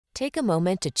Take a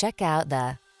moment to check out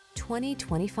the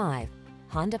 2025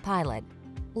 Honda Pilot.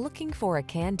 Looking for a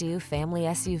can-do family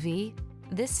SUV?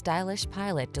 This stylish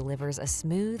Pilot delivers a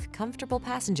smooth, comfortable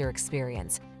passenger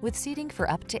experience with seating for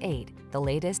up to 8, the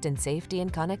latest in safety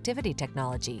and connectivity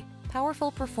technology, powerful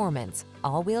performance,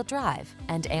 all-wheel drive,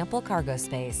 and ample cargo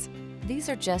space. These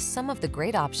are just some of the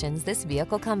great options this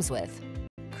vehicle comes with: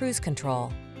 cruise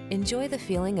control. Enjoy the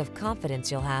feeling of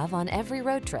confidence you'll have on every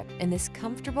road trip in this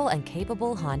comfortable and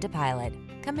capable Honda Pilot.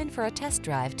 Come in for a test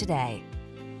drive today.